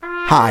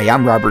Hi,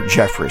 I'm Robert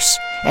Jeffress,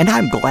 and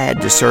I'm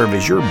glad to serve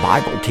as your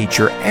Bible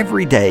teacher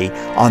every day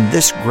on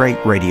this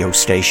great radio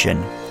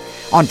station.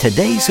 On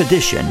today's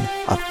edition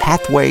of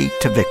Pathway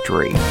to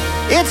Victory.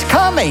 It's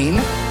coming.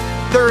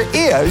 There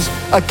is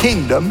a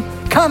kingdom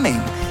coming,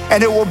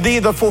 and it will be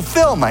the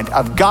fulfillment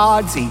of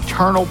God's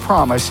eternal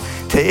promise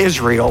to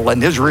Israel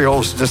and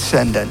Israel's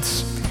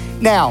descendants.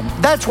 Now,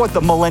 that's what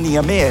the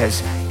millennium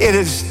is. It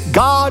is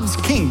God's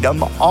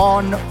kingdom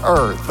on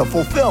earth, the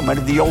fulfillment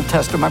of the Old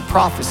Testament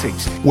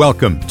prophecies.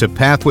 Welcome to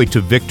Pathway to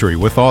Victory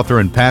with author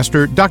and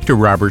pastor Dr.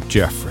 Robert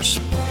Jeffress.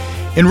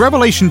 In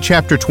Revelation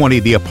chapter 20,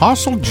 the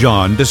Apostle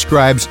John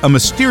describes a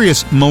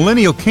mysterious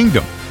millennial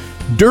kingdom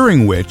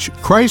during which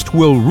Christ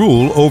will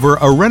rule over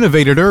a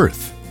renovated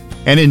earth.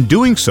 And in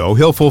doing so,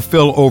 he'll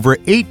fulfill over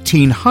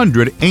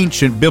 1,800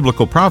 ancient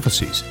biblical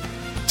prophecies.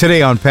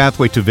 Today on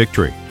Pathway to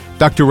Victory,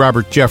 Dr.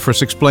 Robert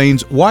Jeffress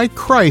explains why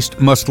Christ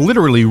must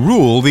literally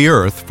rule the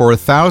earth for a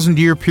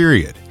 1,000-year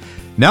period.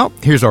 Now,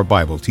 here's our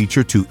Bible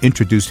teacher to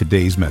introduce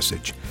today's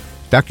message.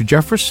 Dr.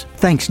 Jeffress?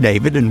 Thanks,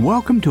 David, and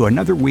welcome to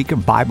another week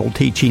of Bible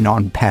teaching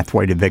on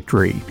Pathway to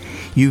Victory.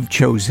 You've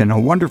chosen a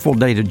wonderful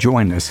day to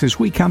join us as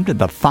we come to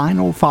the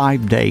final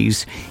 5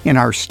 days in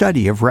our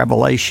study of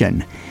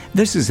Revelation.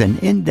 This is an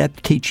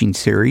in-depth teaching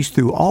series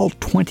through all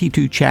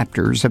 22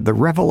 chapters of the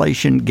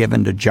revelation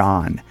given to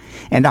John,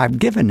 and I've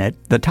given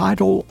it the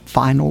title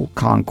Final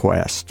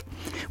Conquest.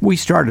 We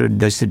started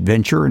this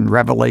adventure in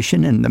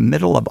Revelation in the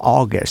middle of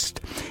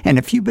August, and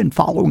if you've been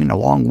following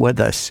along with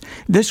us,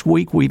 this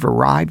week we've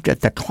arrived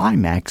at the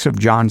climax of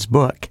John's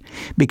book,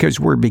 because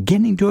we're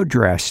beginning to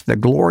address the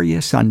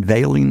glorious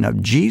unveiling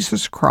of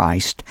Jesus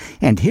Christ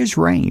and His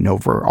reign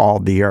over all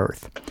the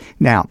earth.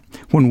 Now,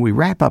 when we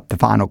wrap up the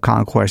Final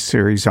Conquest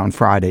series on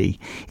Friday,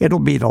 it'll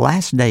be the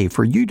last day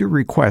for you to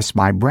request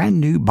my brand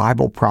new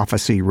Bible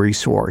prophecy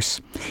resource.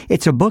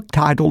 It's a book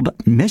titled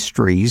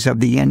Mysteries of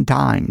the End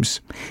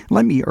Times.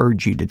 Let me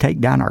urge you to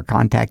take down our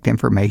contact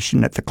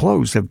information at the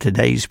close of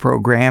today's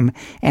program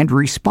and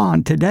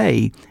respond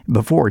today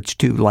before it's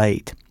too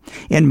late.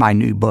 In my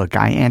new book,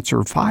 I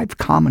answer 5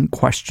 common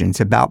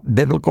questions about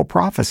biblical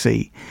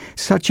prophecy,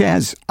 such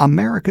as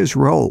America's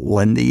role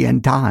in the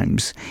end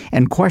times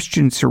and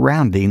questions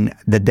surrounding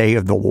the day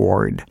of the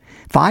Lord.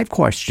 5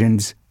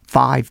 questions,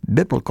 5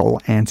 biblical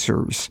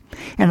answers.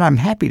 And I'm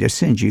happy to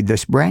send you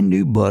this brand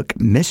new book,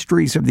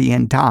 Mysteries of the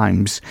End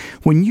Times,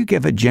 when you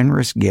give a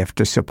generous gift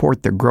to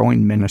support the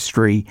growing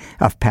ministry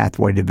of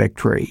Pathway to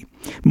Victory.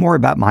 More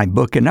about my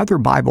book and other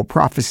Bible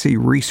prophecy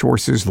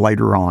resources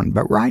later on,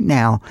 but right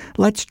now,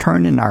 let's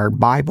turn in our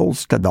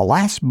Bibles to the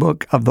last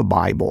book of the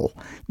Bible,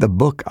 the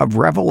book of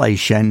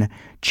Revelation,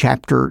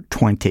 chapter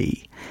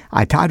 20.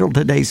 I titled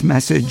today's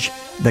message,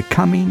 The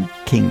Coming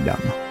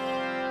Kingdom.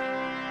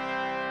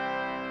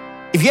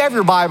 If you have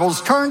your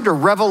Bibles, turn to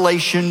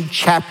Revelation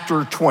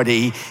chapter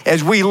 20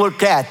 as we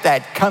look at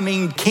that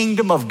coming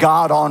kingdom of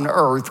God on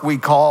earth we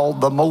call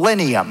the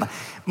millennium.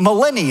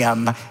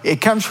 Millennium, it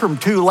comes from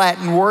 2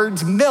 Latin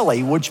words,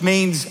 milli, which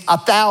means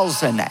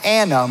 1,000,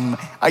 annum,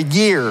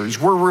 years.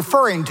 We're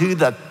referring to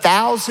the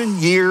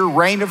 1,000-year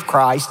reign of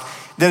Christ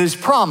that is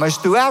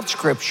promised throughout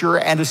Scripture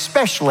and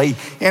especially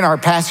in our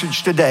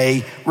passage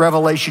today,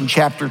 Revelation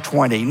chapter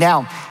 20.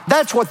 Now,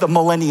 that's what the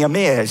millennium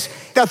is.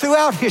 Now,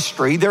 throughout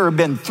history, there have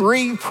been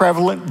 3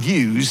 prevalent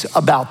views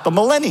about the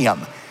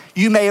millennium.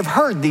 You may have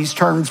heard these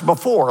terms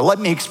before. Let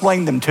me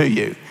explain them to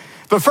you.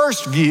 The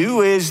first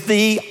view is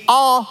the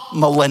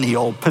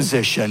amillennial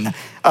position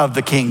of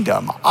the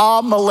kingdom.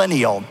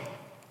 Amillennial.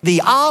 The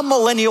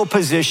amillennial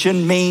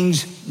position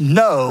means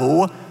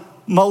no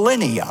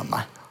millennium.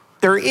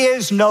 There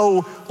is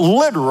no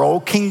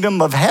literal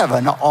kingdom of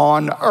heaven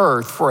on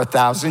earth for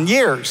 1,000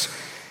 years.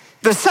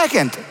 The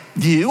second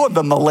view of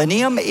the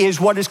millennium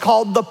is what is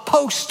called the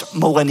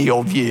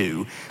post-millennial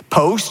view.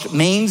 Post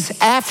means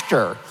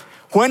after.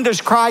 When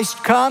does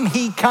Christ come?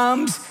 He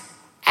comes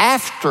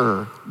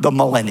after the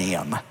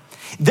millennium.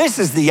 This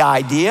is the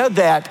idea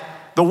that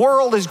the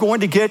world is going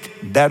to get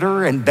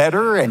better and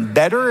better and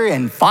better,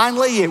 and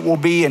finally it will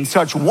be in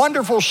such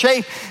wonderful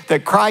shape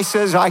that Christ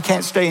says, I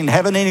can't stay in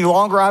heaven any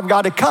longer. I've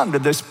got to come to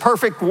this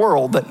perfect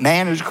world that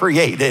man has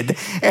created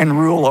and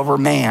rule over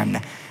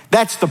man.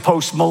 That's the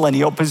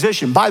post-millennial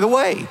position. By the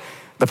way,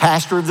 the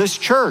pastor of this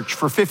church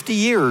for 50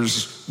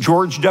 years,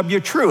 George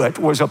W. Truett,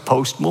 was a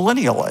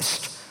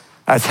post-millennialist.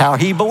 That's how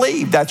he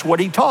believed. That's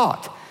what he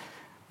taught.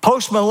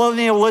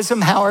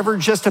 Postmillennialism, however,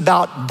 just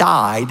about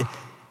died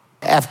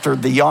after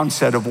the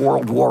onset of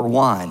World War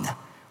I.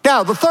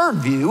 Now, the third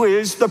view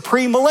is the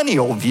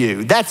premillennial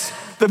view. That's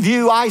the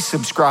view I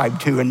subscribe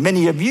to, and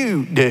many of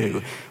you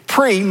do.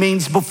 Pre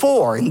means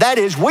before, and that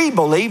is we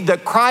believe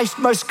that Christ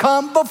must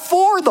come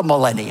before the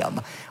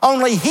millennium.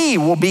 Only He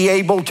will be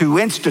able to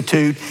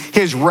institute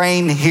His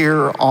reign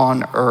here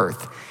on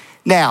earth.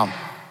 Now,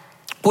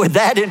 with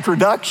that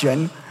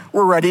introduction,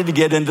 we're ready to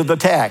get into the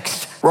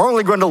text. We're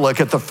only going to look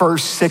at the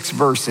first 6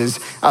 verses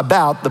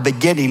about the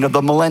beginning of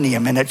the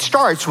millennium, and it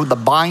starts with the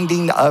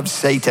binding of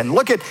Satan.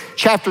 Look at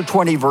chapter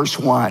 20, verse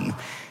 1.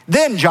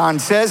 Then John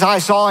says, I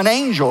saw an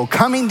angel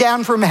coming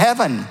down from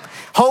heaven,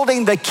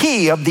 holding the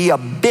key of the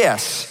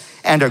abyss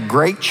and a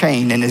great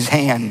chain in his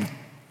hand.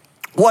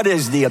 What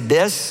is the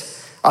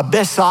abyss?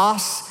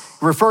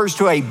 Abyssos refers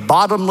to a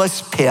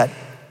bottomless pit.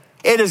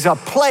 It is a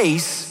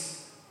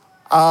place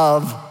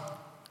of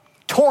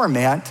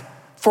torment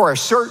for a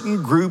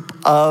certain group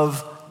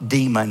of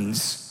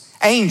demons,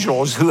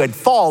 angels who had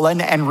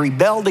fallen and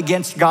rebelled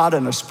against God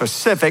in a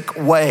specific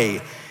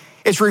way.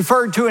 It's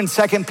referred to in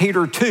 2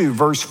 Peter 2,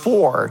 verse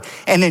 4,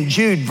 and in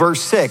Jude,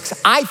 verse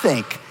 6. I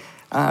think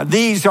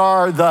these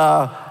are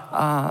the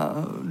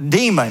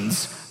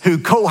demons who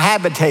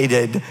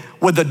cohabitated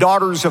with the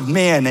daughters of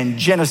men in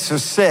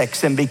Genesis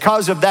 6. And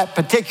because of that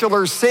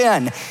particular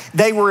sin,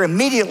 they were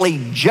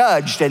immediately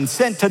judged and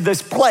sent to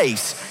this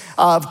place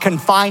of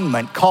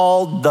confinement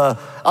called the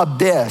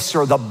abyss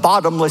or the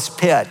bottomless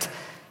pit.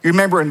 You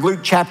remember in Luke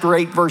chapter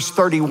 8, verse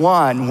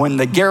 31, when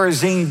the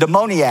Gerasene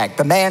demoniac,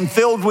 the man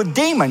filled with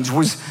demons,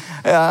 was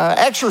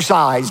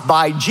exorcised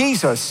by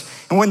Jesus.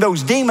 And when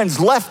those demons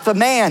left the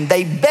man,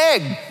 they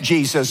begged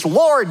Jesus,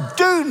 Lord,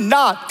 do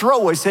not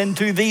throw us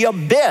into the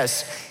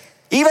abyss.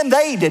 Even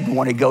they didn't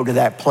want to go to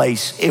that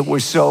place. It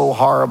was so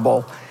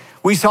horrible.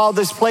 We saw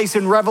this place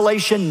in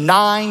Revelation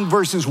 9,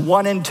 verses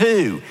 1 and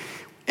 2.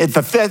 At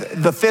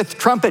the fifth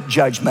trumpet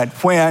judgment,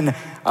 when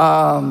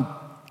a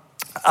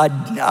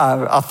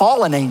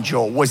fallen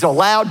angel was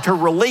allowed to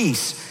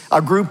release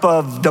a group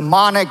of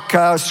demonic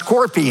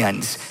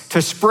scorpions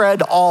to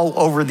spread all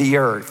over the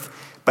earth.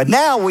 But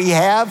now we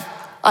have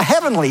a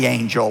heavenly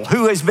angel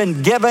who has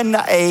been given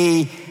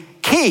a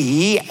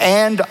key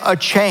and a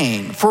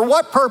chain. For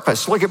what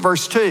purpose? Look at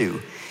verse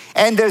 2.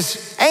 And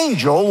this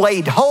angel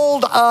laid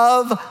hold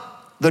of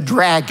the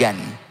dragon,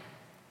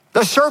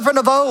 the serpent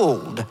of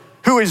old,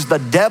 who is the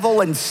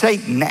devil and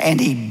Satan,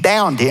 and he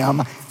bound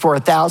him for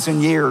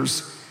 1,000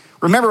 years.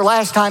 Remember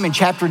last time in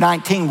chapter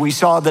 19, we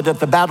saw that at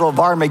the Battle of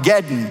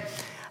Armageddon,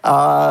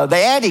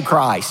 the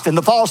Antichrist and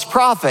the false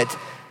prophet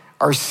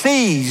are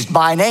seized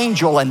by an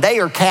angel and they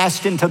are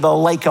cast into the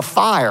lake of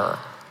fire.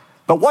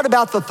 But what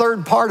about the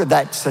third part of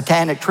that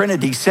satanic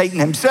trinity, Satan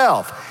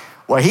himself?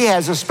 Well, he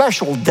has a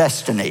special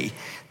destiny.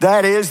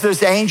 That is,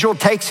 this angel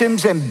takes him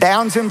and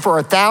bounds him for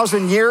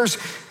 1,000 years.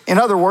 In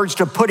other words,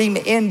 to put him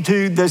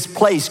into this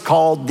place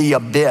called the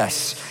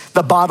abyss,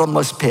 the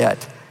bottomless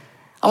pit.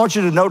 I want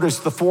you to notice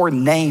the 4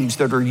 names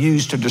that are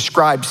used to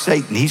describe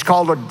Satan. He's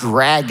called a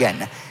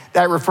dragon.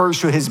 That refers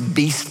to his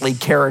beastly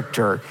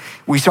character.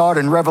 We saw it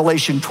in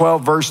Revelation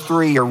 12, verse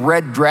 3, a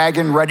red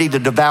dragon ready to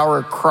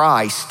devour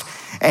Christ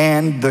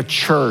and the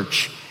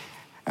church.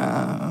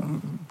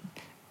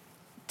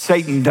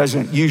 Satan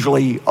doesn't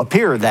usually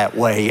appear that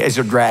way as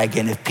a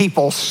dragon. If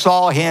people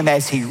saw him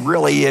as he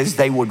really is,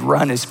 they would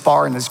run as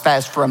far and as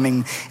fast from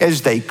him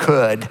as they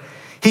could.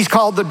 He's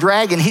called the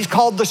dragon. He's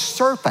called the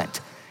serpent,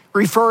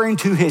 referring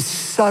to his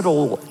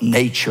subtle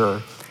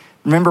nature.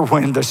 Remember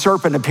when the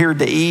serpent appeared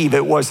to Eve,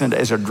 it wasn't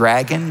as a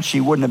dragon.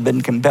 She wouldn't have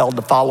been compelled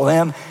to follow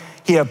him.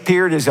 He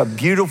appeared as a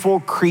beautiful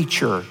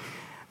creature.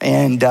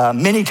 And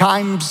many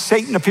times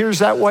Satan appears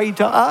that way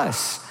to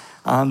us.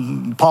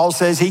 Paul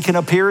says he can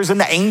appear as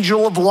an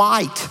angel of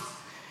light.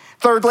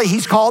 Thirdly,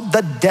 he's called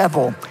the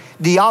devil,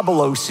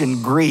 diabolos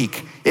in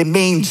Greek. It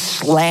means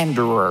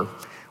slanderer.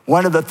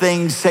 One of the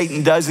things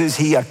Satan does is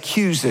he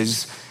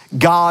accuses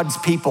God's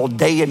people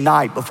day and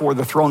night before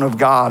the throne of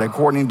God,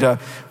 according to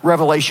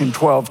Revelation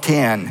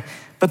 12:10.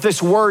 But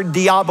this word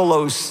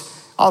diabolos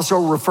also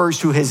refers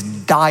to his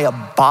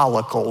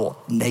diabolical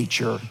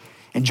nature.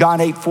 In John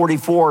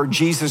 8:44,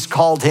 Jesus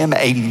called him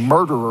a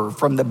murderer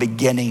from the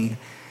beginning.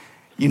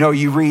 You know,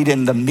 you read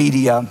in the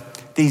media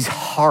these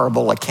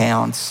horrible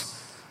accounts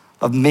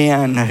of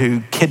men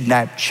who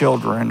kidnap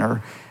children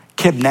or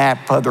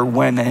kidnap other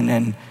women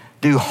and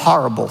do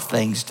horrible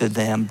things to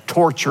them,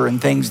 torture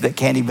and things that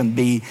can't even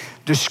be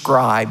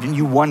described. And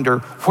you wonder,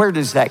 where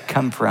does that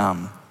come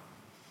from?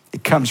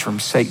 It comes from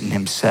Satan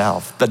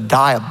himself, the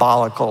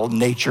diabolical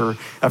nature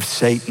of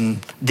Satan,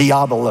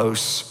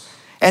 diabolos.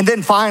 And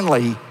then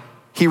finally,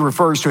 he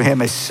refers to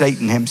him as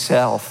Satan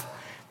himself.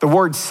 The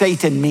word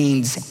Satan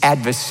means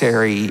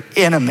adversary,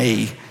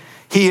 enemy.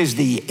 He is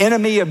the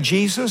enemy of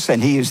Jesus,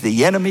 and he is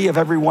the enemy of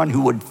everyone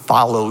who would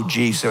follow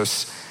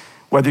Jesus.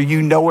 Whether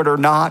you know it or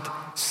not,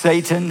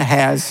 Satan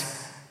has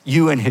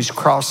you in his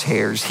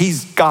crosshairs.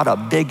 He's got a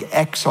big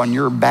X on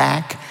your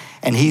back,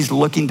 and he's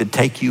looking to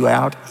take you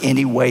out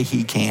any way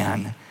he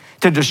can,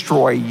 to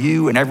destroy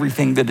you and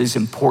everything that is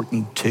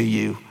important to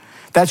you.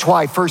 That's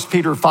why 1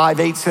 Peter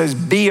 5:8 says,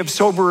 be of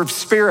sober of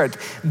spirit,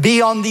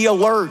 be on the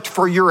alert,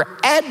 for your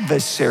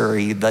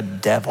adversary, the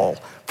devil,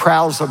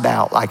 prowls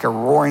about like a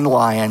roaring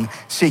lion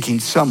seeking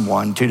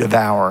someone to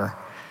devour.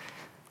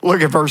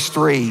 Look at verse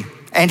 3.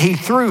 And he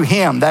threw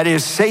him, that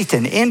is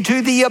Satan,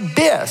 into the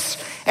abyss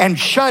and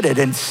shut it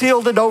and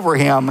sealed it over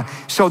him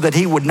so that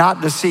he would not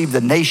deceive the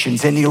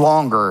nations any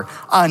longer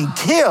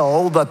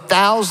until the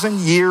 1,000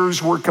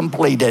 years were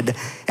completed.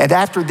 And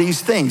after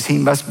these things, he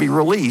must be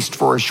released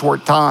for a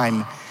short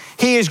time.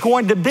 He is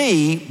going to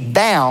be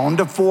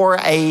bound for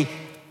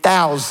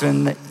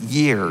 1,000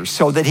 years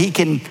so that he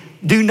can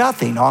do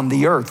nothing on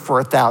the earth for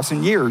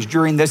 1,000 years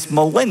during this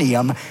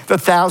millennium, the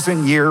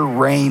 1,000-year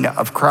reign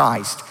of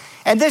Christ.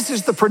 And this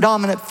is the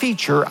predominant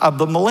feature of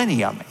the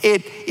millennium.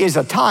 It is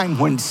a time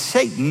when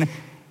Satan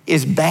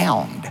is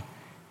bound,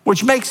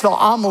 which makes the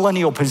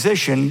amillennial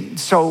position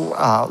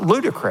so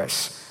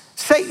ludicrous.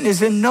 Satan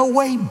is in no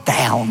way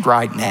bound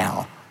right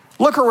now.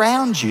 Look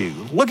around you.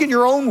 Look in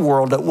your own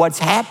world at what's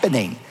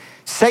happening.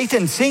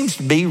 Satan seems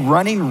to be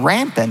running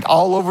rampant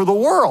all over the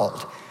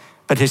world,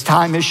 but his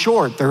time is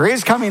short. There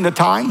is coming a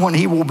time when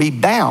he will be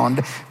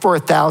bound for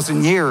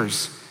 1,000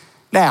 years.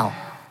 Now,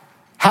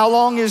 how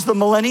long is the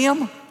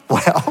millennium?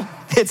 Well,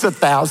 it's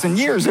 1,000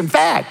 years. In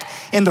fact,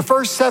 in the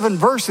first 7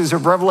 verses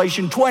of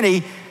Revelation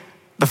 20,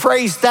 the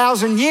phrase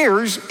 1,000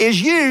 years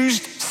is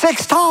used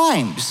 6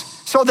 times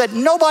so that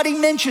nobody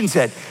mentions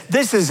it.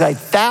 This is a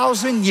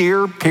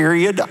 1,000-year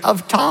period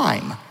of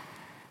time.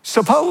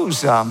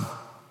 Suppose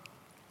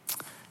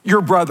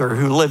your brother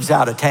who lives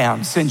out of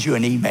town sends you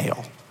an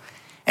email,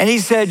 and he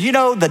said, you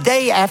know, the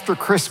day after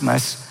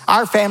Christmas,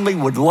 our family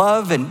would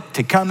love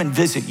to come and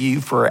visit you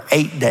for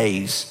 8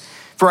 days.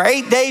 For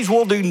 8 days,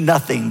 we'll do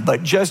nothing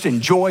but just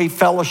enjoy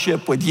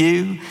fellowship with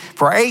you.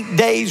 For 8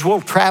 days, we'll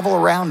travel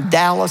around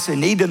Dallas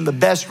and eat in the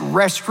best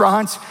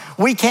restaurants.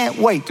 We can't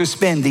wait to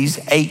spend these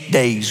 8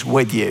 days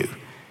with you.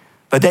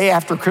 The day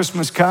after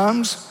Christmas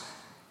comes,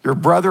 your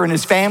brother and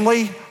his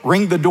family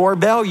ring the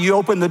doorbell. You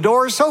open the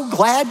door. So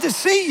glad to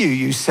see you,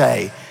 you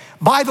say.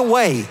 By the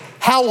way,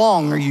 how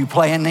long are you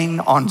planning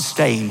on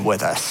staying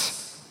with us?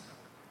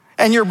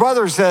 And your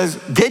brother says,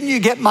 didn't you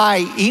get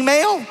my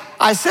email?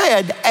 I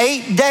said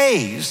 8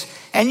 days.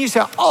 And you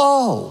say,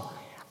 oh,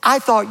 I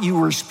thought you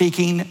were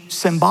speaking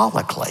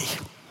symbolically.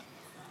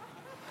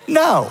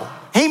 No,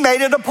 he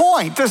made it a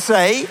point to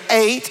say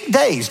 8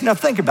 days. Now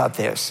think about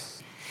this.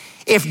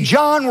 If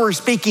John were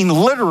speaking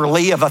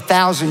literally of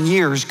 1,000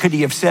 years, could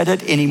he have said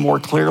it any more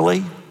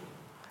clearly?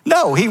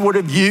 No, he would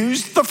have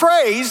used the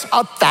phrase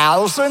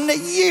 1,000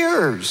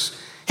 years.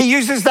 He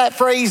uses that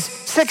phrase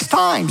 6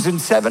 times in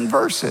 7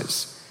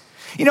 verses.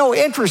 You know,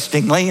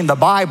 interestingly, in the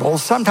Bible,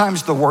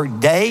 sometimes the word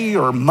day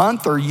or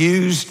month are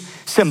used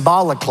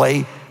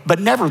symbolically, but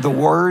never the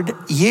word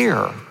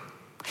year.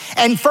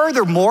 And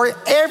furthermore,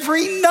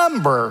 every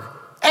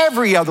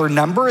other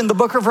number in the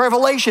book of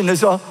Revelation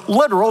is a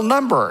literal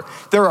number.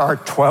 There are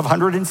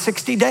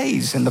 1,260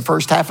 days in the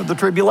first half of the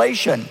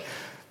tribulation,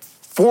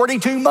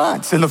 42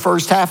 months in the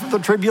first half of the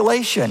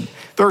tribulation.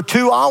 There are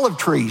 2 olive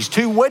trees,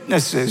 2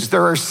 witnesses.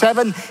 There are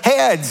 7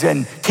 heads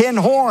and 10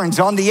 horns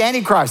on the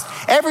Antichrist.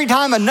 Every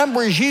time a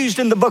number is used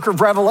in the book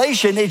of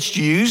Revelation, it's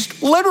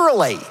used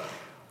literally.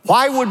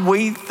 Why would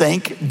we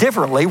think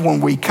differently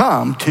when we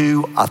come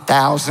to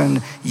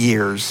 1,000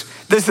 years?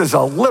 This is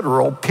a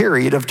literal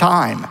period of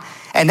time.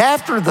 And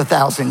after the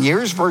 1,000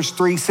 years, verse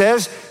 3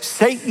 says,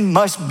 Satan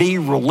must be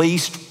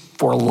released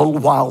for a little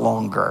while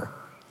longer.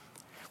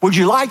 Would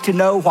you like to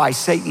know why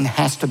Satan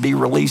has to be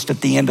released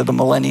at the end of the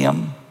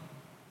millennium?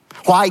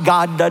 Why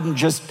God doesn't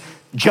just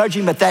judge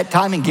him at that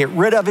time and get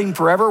rid of him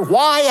forever?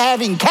 Why,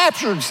 having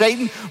captured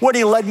Satan, would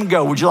he let him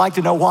go? Would you like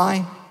to know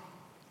why?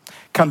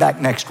 Come back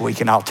next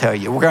week and I'll tell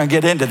you. We're going to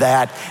get into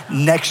that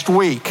next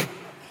week.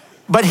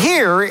 But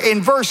here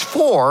in verse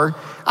 4,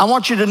 I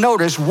want you to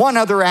notice one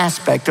other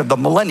aspect of the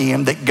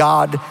millennium that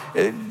God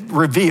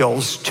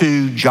reveals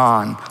to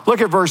John.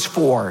 Look at verse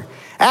 4.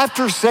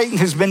 After Satan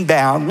has been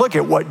bound, look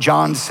at what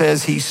John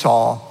says he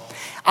saw.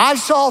 I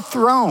saw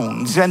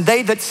thrones and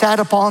they that sat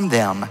upon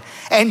them,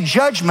 and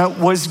judgment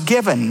was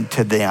given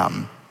to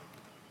them.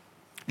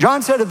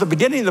 John said at the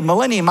beginning of the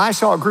millennium, I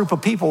saw a group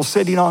of people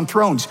sitting on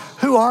thrones.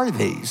 Who are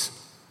these?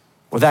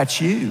 Well,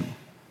 that's you.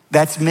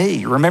 That's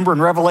me. Remember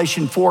in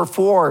Revelation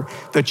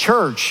 4:4, the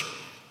church,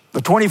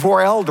 the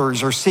 24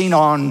 elders are seen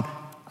on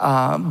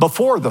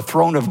before the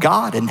throne of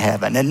God in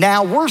heaven. And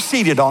now we're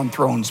seated on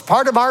thrones.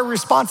 Part of our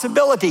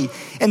responsibility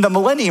in the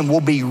millennium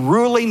will be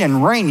ruling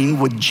and reigning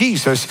with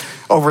Jesus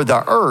over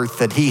the earth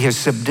that he has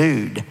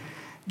subdued.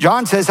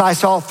 John says, I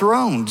saw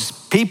thrones,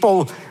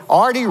 people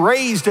already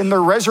raised in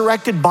their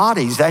resurrected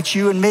bodies. That's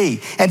you and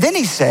me. And then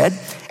he said,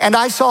 and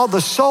I saw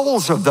the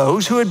souls of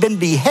those who had been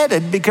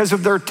beheaded because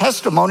of their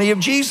testimony of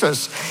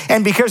Jesus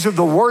and because of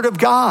the word of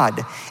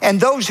God, and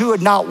those who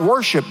had not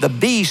worshiped the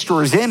beast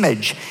or his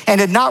image and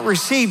had not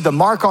received the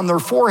mark on their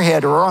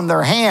forehead or on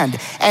their hand.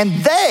 And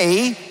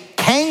they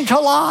came to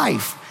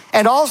life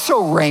and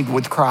also reigned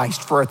with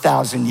Christ for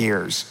 1,000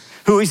 years.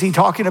 Who is he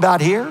talking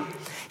about here?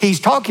 He's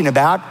talking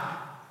about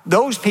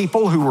those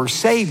people who were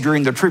saved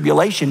during the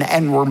tribulation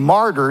and were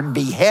martyred,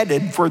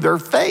 beheaded for their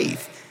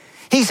faith.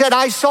 He said,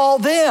 I saw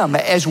them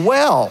as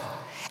well,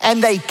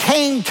 and they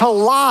came to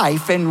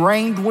life and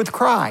reigned with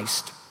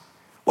Christ.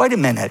 Wait a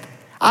minute.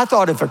 I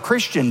thought if a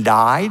Christian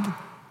died,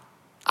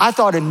 I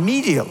thought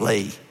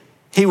immediately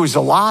he was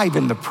alive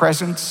in the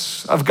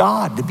presence of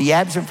God. To be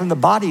absent from the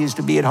body is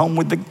to be at home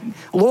with the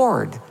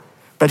Lord.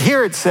 But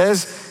here it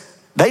says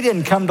they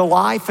didn't come to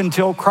life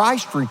until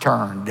Christ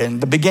returned in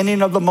the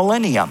beginning of the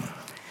millennium.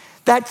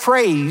 That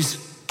phrase,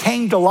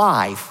 came to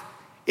life,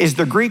 is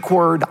the Greek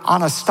word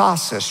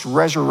anastasis,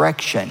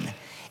 resurrection.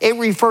 It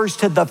refers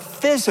to the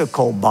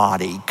physical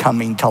body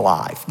coming to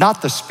life,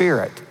 not the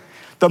spirit.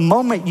 The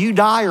moment you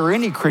die or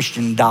any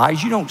Christian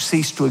dies, you don't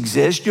cease to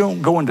exist. You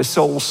don't go into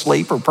soul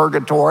sleep or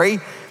purgatory.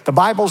 The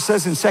Bible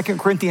says in 2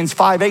 Corinthians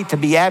 5:8, to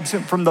be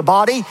absent from the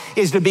body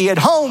is to be at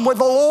home with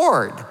the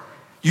Lord.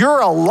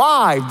 You're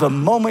alive the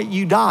moment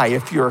you die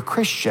if you're a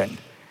Christian.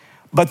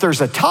 But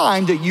there's a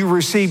time that you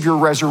receive your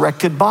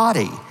resurrected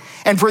body.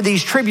 And for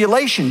these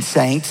tribulation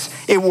saints,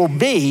 it will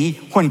be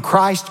when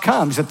Christ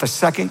comes at the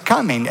second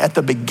coming, at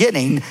the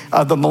beginning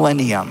of the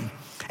millennium.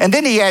 And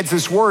then he adds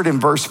this word in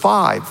verse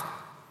 5.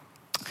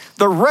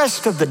 The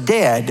rest of the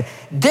dead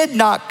did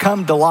not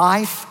come to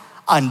life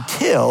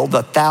until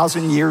the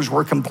 1,000 years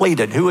were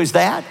completed. Who is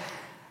that?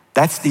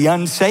 That's the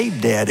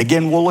unsaved dead.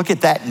 Again, we'll look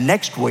at that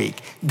next week.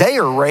 They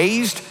are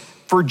raised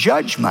for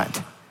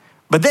judgment.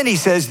 But then he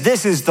says,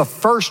 this is the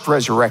first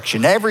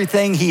resurrection.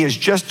 Everything he has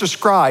just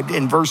described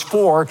in verse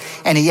 4,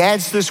 and he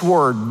adds this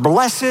word,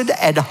 blessed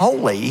and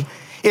holy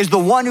is the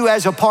one who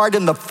has a part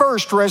in the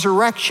first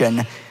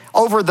resurrection.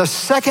 Over the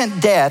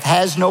second death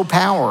has no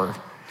power.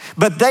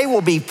 But they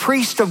will be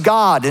priests of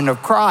God and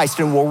of Christ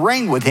and will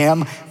reign with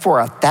him for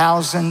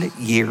 1,000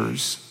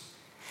 years.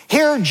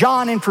 Here,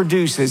 John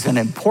introduces an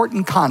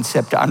important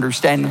concept to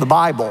understanding the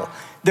Bible.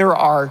 There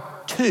are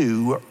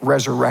two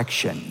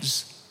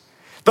resurrections.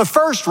 The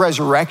first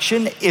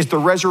resurrection is the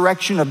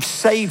resurrection of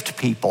saved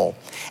people,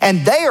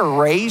 and they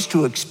are raised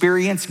to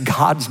experience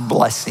God's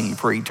blessing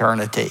for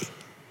eternity.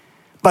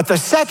 But the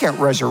second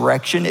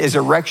resurrection is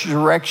a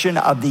resurrection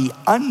of the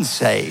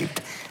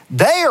unsaved.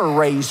 They are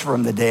raised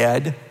from the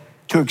dead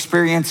to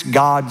experience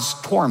God's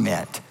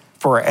torment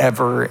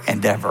forever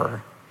and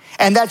ever.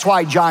 And that's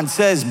why John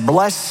says,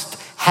 blessed,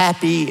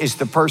 happy is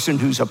the person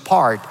who's a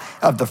part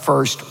of the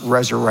first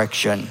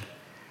resurrection.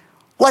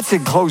 Let's,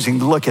 in closing,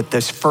 look at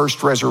this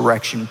first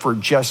resurrection for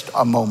just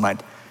a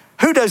moment.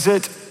 Who does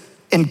it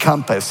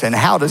encompass and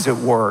how does it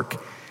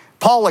work?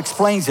 Paul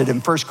explains it in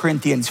 1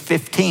 Corinthians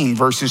 15,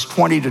 verses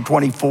 20 to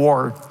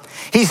 24.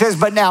 He says,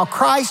 but now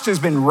Christ has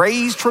been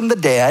raised from the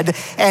dead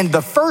and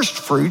the first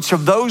fruits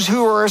of those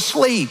who are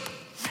asleep.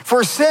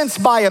 For since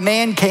by a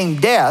man came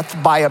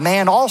death, by a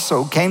man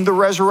also came the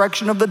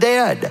resurrection of the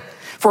dead.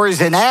 For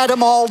as in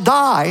Adam all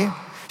die,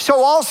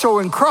 so also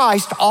in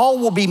Christ all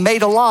will be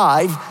made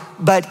alive,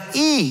 but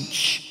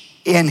each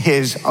in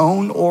his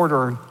own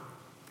order.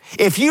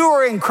 If you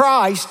are in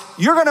Christ,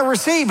 you're going to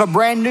receive a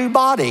brand new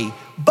body,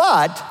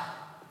 but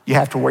you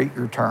have to wait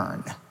your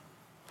turn.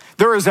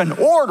 There is an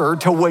order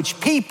to which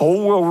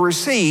people will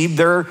receive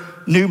their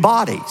new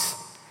bodies.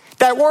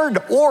 That word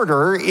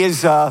order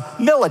is a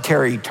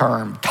military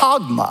term,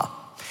 tagma.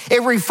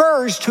 It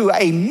refers to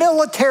a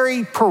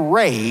military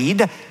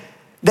parade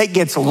that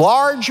gets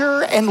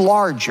larger and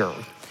larger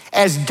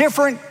as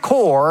different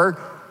corps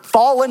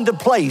fall into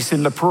place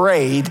in the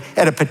parade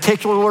at a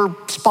particular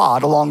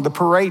spot along the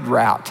parade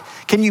route.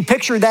 Can you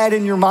picture that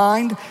in your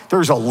mind?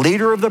 There's a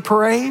leader of the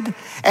parade,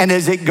 and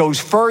as it goes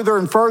further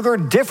and further,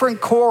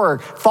 different corps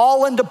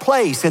fall into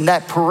place, and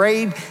that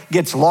parade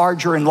gets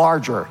larger and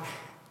larger.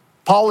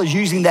 Paul is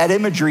using that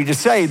imagery to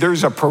say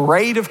there's a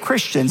parade of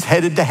Christians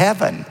headed to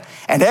heaven,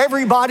 and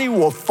everybody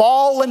will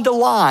fall into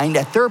line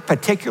at their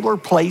particular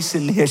place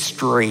in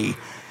history.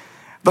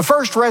 The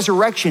first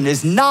resurrection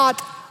is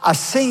not a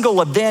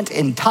single event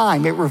in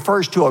time. It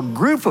refers to a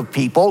group of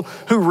people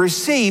who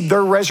receive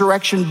their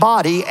resurrection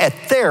body at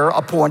their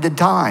appointed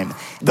time.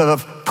 The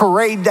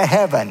parade to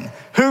heaven.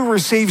 Who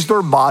receives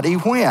their body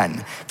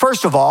when?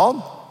 First of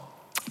all,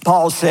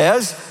 Paul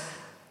says,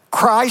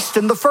 Christ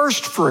and the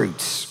first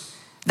fruits.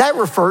 That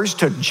refers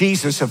to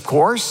Jesus, of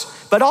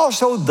course, but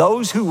also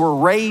those who were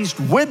raised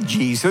with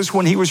Jesus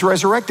when he was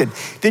resurrected.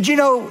 Did you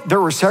know there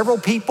were several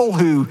people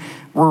who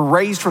were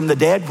raised from the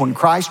dead when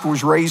Christ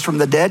was raised from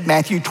the dead?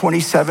 Matthew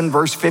 27,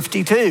 verse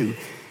 52.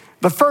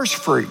 The first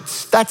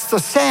fruits, that's the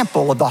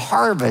sample of the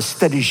harvest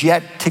that is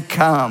yet to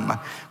come.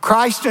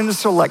 Christ and a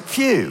select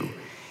few.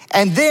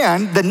 And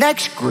then the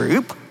next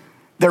group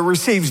that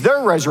receives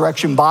their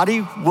resurrection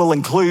body will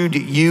include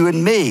you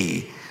and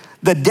me,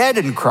 the dead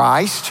in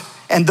Christ,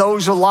 and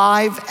those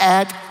alive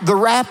at the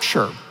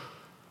rapture.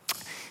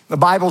 The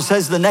Bible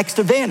says the next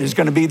event is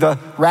going to be the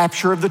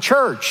rapture of the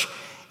church.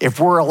 If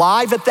we're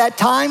alive at that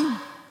time,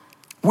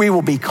 we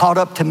will be caught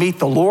up to meet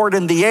the Lord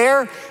in the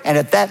air. And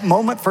at that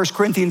moment, 1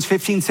 Corinthians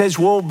 15 says,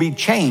 we'll be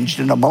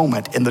changed in a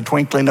moment, in the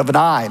twinkling of an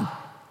eye.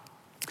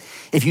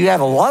 If you have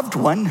a loved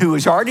one who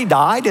has already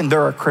died and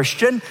they're a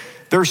Christian,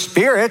 their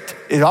spirit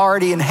is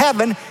already in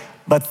heaven,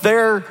 but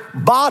their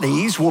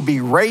bodies will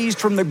be raised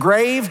from the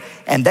grave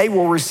and they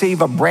will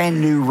receive a brand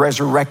new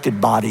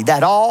resurrected body.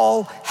 That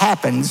all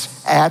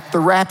happens at the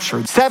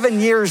rapture.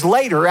 7 years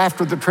later,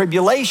 after the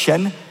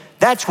tribulation,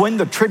 that's when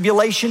the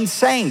tribulation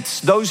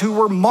saints, those who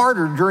were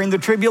martyred during the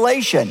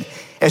tribulation,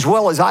 as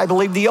well as I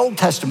believe the Old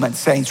Testament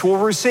saints, will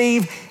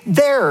receive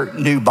their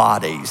new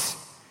bodies.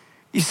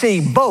 You see,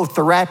 both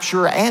the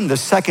rapture and the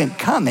second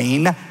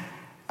coming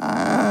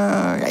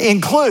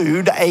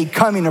include a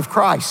coming of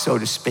Christ, so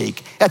to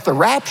speak. At the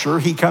rapture,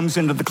 he comes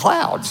into the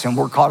clouds and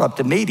we're caught up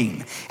to meet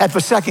him. At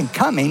the second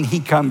coming, he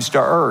comes to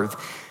earth.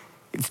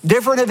 It's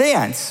different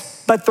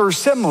events, but they're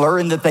similar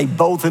in that they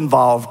both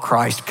involve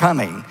Christ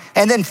coming.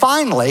 And then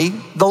finally,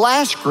 the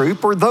last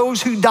group are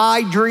those who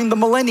died during the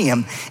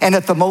millennium. And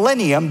at the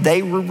millennium,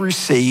 they will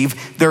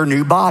receive their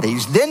new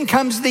bodies. Then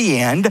comes the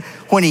end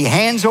when he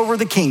hands over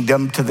the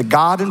kingdom to the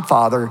God and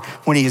Father,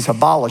 when he has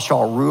abolished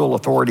all rule,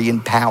 authority,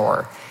 and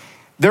power.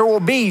 There will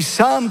be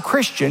some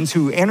Christians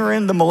who enter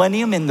in the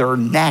millennium in their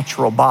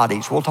natural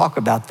bodies. We'll talk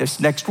about this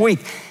next week.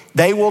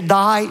 They will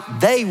die.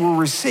 They will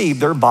receive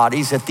their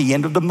bodies at the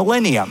end of the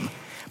millennium.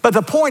 But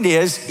the point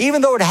is,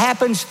 even though it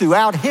happens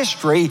throughout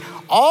history,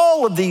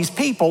 all of these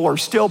people are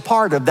still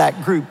part of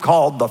that group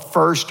called the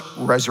first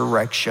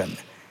resurrection.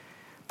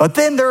 But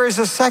then there is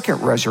a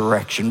second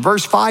resurrection.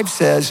 Verse 5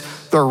 says,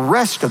 the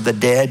rest of the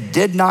dead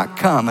did not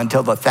come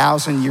until the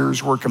 1,000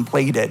 years were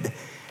completed.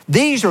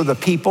 These are the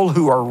people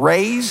who are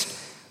raised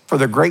for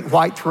the great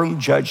white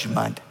throne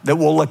judgment that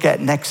we'll look at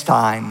next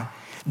time.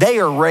 They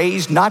are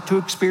raised not to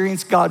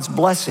experience God's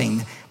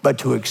blessing, but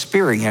to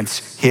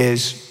experience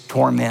his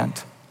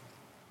torment.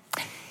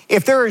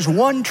 If there is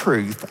one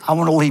truth I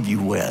want to leave you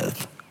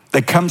with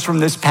that comes from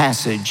this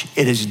passage,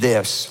 it is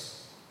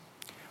this.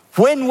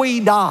 When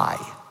we die,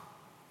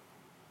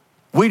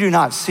 we do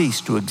not cease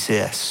to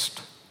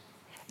exist.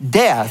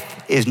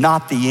 Death is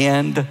not the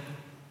end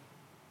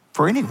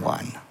for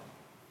anyone,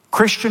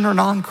 Christian or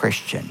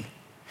non-Christian.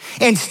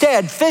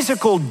 Instead,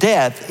 physical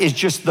death is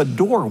just the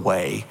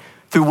doorway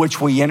through which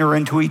we enter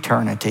into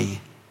eternity.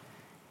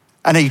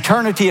 An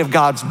eternity of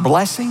God's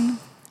blessing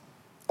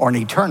or an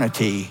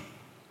eternity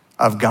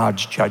of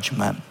God's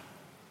judgment.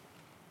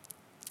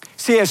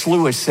 C.S.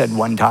 Lewis said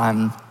one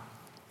time,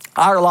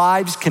 our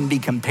lives can be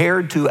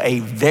compared to a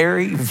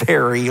very,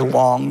 very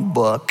long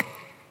book.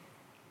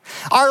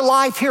 Our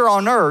life here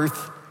on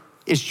earth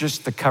is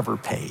just the cover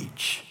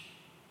page,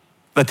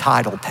 the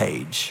title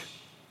page.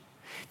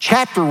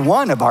 Chapter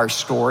 1 of our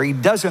story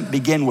doesn't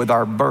begin with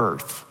our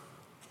birth.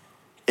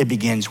 It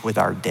begins with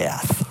our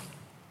death.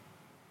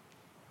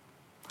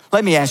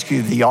 Let me ask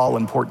you the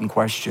all-important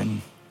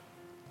question.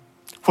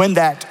 When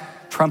that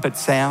trumpet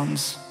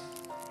sounds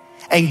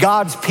and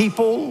God's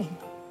people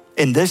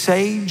in this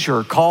age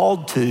are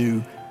called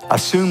to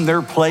assume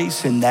their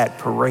place in that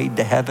parade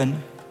to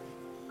heaven,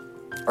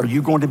 are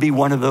you going to be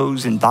one of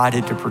those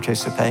invited to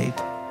participate?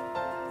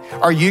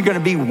 Are you going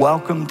to be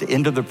welcomed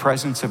into the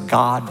presence of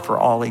God for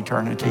all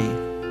eternity?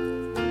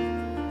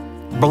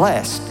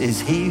 Blessed is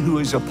he who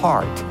is a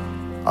part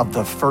of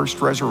the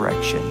first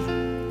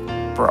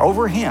resurrection, for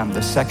over him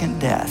the second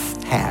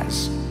death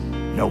has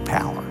no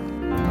power.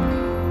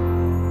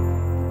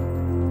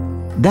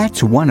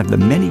 That's one of the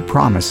many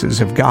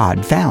promises of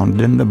God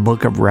found in the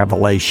book of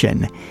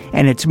Revelation,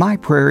 and it's my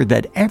prayer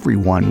that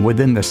everyone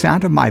within the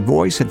sound of my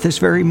voice at this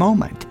very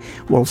moment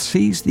will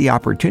seize the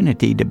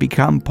opportunity to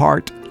become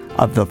part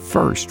of the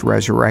first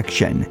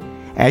resurrection.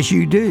 As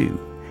you do,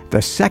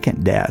 the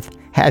second death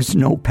has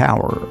no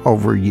power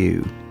over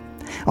you.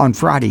 On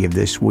Friday of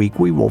this week,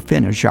 we will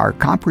finish our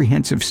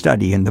comprehensive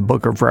study in the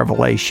book of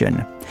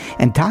Revelation.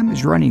 And time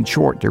is running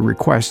short to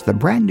request the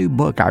brand new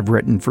book I've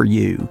written for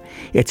you.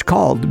 It's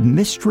called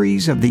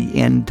Mysteries of the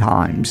End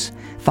Times,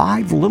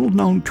 5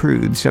 little-known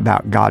truths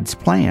about God's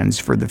plans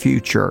for the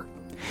future.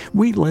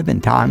 We live in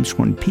times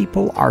when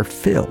people are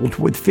filled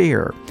with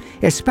fear,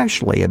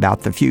 especially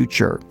about the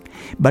future.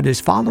 But as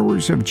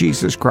followers of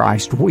Jesus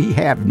Christ, we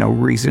have no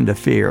reason to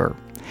fear.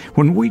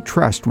 When we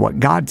trust what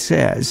God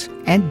says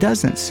and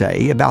doesn't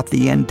say about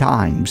the end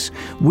times,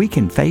 we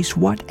can face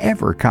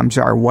whatever comes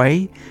our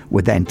way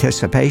with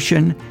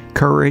anticipation,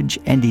 courage,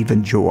 and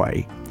even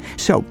joy.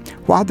 So,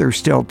 while there's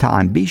still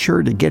time, be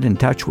sure to get in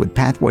touch with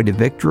Pathway to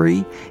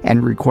Victory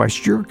and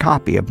request your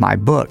copy of my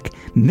book,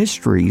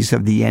 Mysteries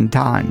of the End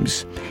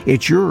Times.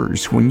 It's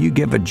yours when you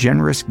give a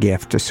generous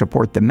gift to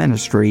support the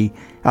ministry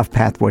of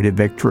Pathway to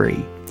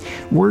Victory.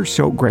 We're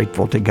so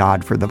grateful to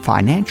God for the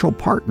financial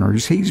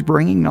partners He's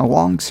bringing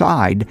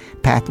alongside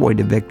Pathway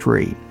to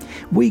Victory.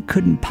 We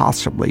couldn't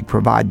possibly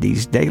provide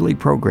these daily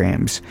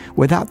programs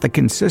without the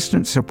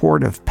consistent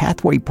support of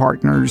Pathway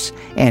partners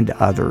and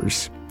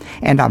others.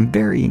 And I'm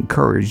very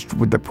encouraged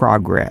with the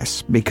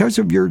progress. Because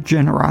of your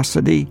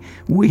generosity,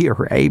 we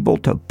are able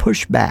to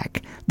push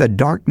back the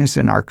darkness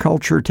in our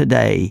culture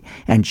today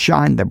and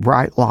shine the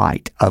bright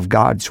light of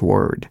God's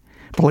Word.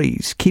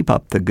 Please keep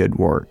up the good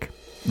work.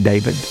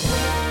 David?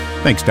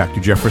 Thanks, Dr.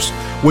 Jeffress.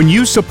 When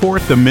you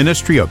support the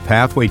ministry of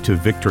Pathway to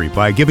Victory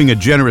by giving a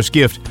generous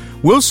gift,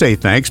 we'll say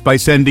thanks by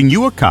sending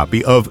you a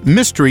copy of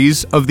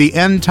Mysteries of the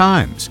End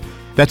Times.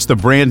 That's the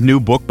brand new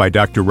book by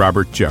Dr.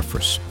 Robert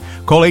Jeffress.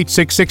 Call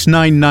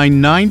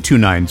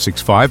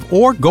 866-999-2965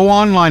 or go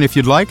online if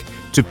you'd like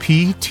to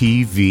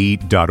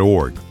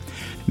ptv.org.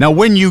 Now,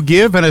 when you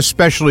give an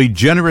especially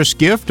generous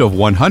gift of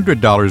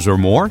 $100 or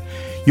more,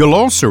 you'll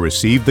also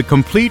receive the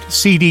complete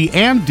CD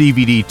and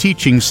DVD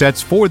teaching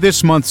sets for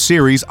this month's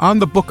series on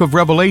the book of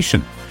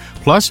Revelation.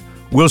 Plus,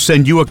 we'll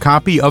send you a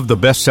copy of the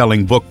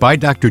best-selling book by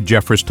Dr.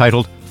 Jeffress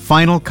titled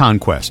Final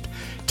Conquest.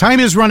 Time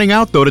is running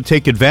out, though, to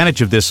take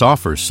advantage of this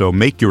offer, so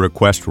make your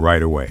request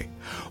right away.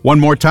 One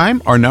more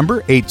time, our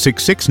number,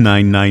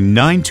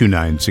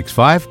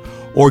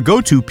 866-999-2965, or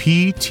go to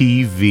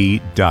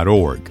ptv.org.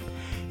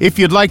 If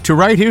you'd like to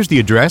write, here's the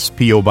address: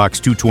 P.O. Box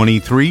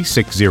 223,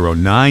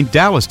 609,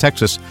 Dallas,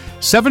 Texas,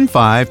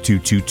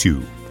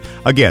 75222.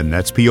 Again,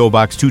 that's P.O.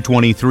 Box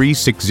 223,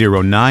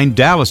 609,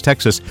 Dallas,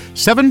 Texas,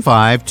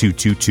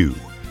 75222.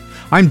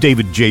 I'm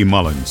David J.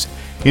 Mullins,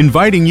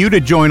 inviting you to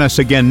join us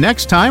again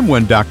next time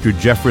when Dr.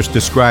 Jeffress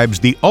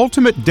describes the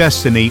ultimate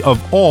destiny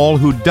of all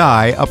who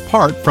die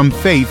apart from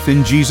faith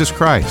in Jesus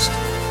Christ.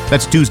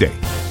 That's Tuesday,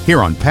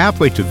 here on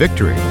Pathway to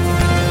Victory.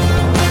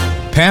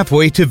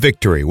 Pathway to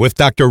Victory with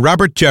Dr.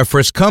 Robert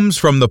Jeffress comes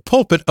from the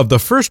pulpit of the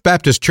First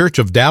Baptist Church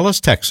of Dallas,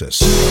 Texas.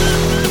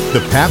 The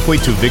Pathway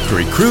to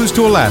Victory cruise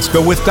to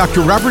Alaska with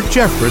Dr. Robert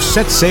Jeffress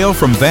set sail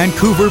from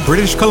Vancouver,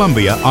 British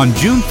Columbia on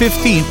June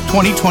 15,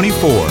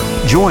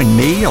 2024. Join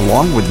me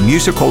along with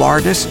musical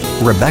artists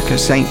Rebecca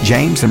St.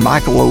 James and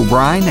Michael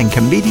O'Brien and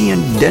comedian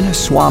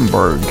Dennis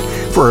Swanberg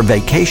for a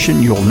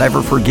vacation you'll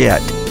never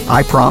forget.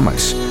 I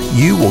promise.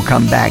 You will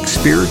come back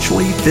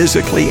spiritually,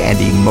 physically, and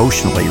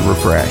emotionally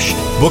refreshed.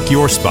 Book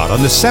your spot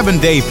on the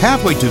 7-day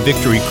Pathway to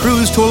Victory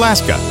cruise to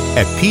Alaska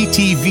at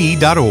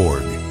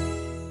ptv.org.